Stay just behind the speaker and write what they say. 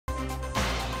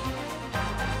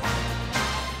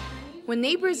When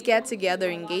neighbors get together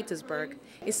in Gaithersburg,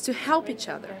 it's to help each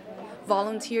other.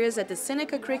 Volunteers at the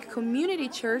Seneca Creek Community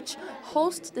Church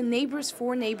host the Neighbors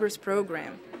for Neighbors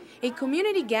program, a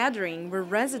community gathering where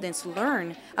residents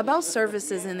learn about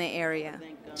services in the area.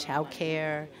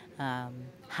 Childcare,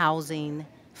 housing,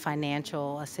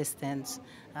 financial assistance,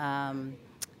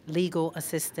 legal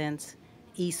assistance,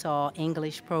 ESOL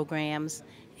English programs,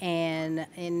 and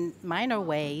in minor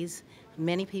ways,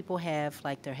 many people have,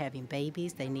 like they're having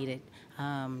babies, they needed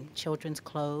children's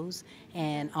clothes,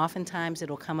 and oftentimes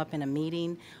it'll come up in a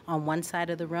meeting on one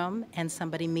side of the room and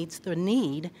somebody meets the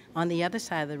need on the other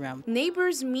side of the room.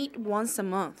 Neighbors meet once a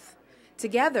month.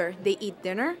 Together, they eat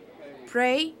dinner,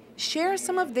 pray, share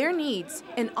some of their needs,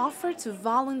 and offer to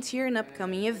volunteer in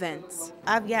upcoming events.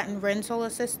 I've gotten rental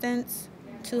assistance,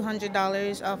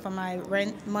 $200 off of my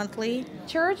rent monthly.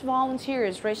 Church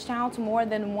volunteers reached out to more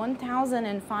than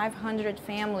 1,500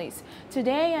 families.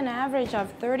 Today, an average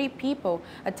of 30 people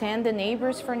attend the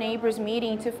Neighbors for Neighbors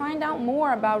meeting to find out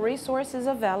more about resources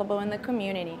available in the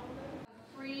community.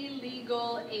 Free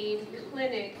legal aid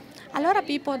clinic. A lot of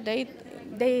people,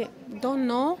 they don't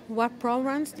know what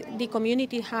programs the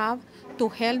community have to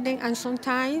help them, and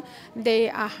sometimes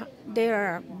they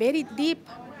are very deep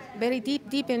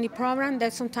in the program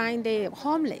that sometimes they're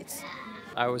homeless.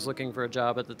 I was looking for a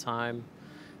job at the time,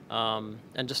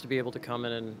 and just to be able to come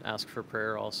in and ask for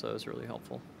prayer also is really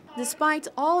helpful. Despite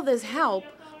all this help,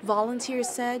 volunteers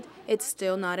said it's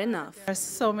still not enough. There's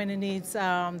so many needs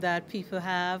that people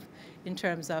have in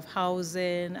terms of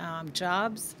housing,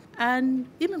 jobs, and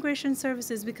immigration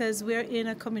services, because we're in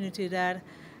a community that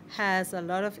has a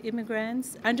lot of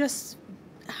immigrants, and just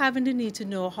having the need to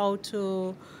know how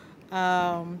to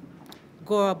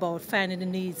go about finding the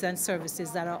needs and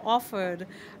services that are offered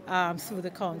through the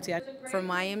county. From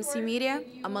IMC Media,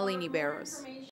 I'm Malini Barros.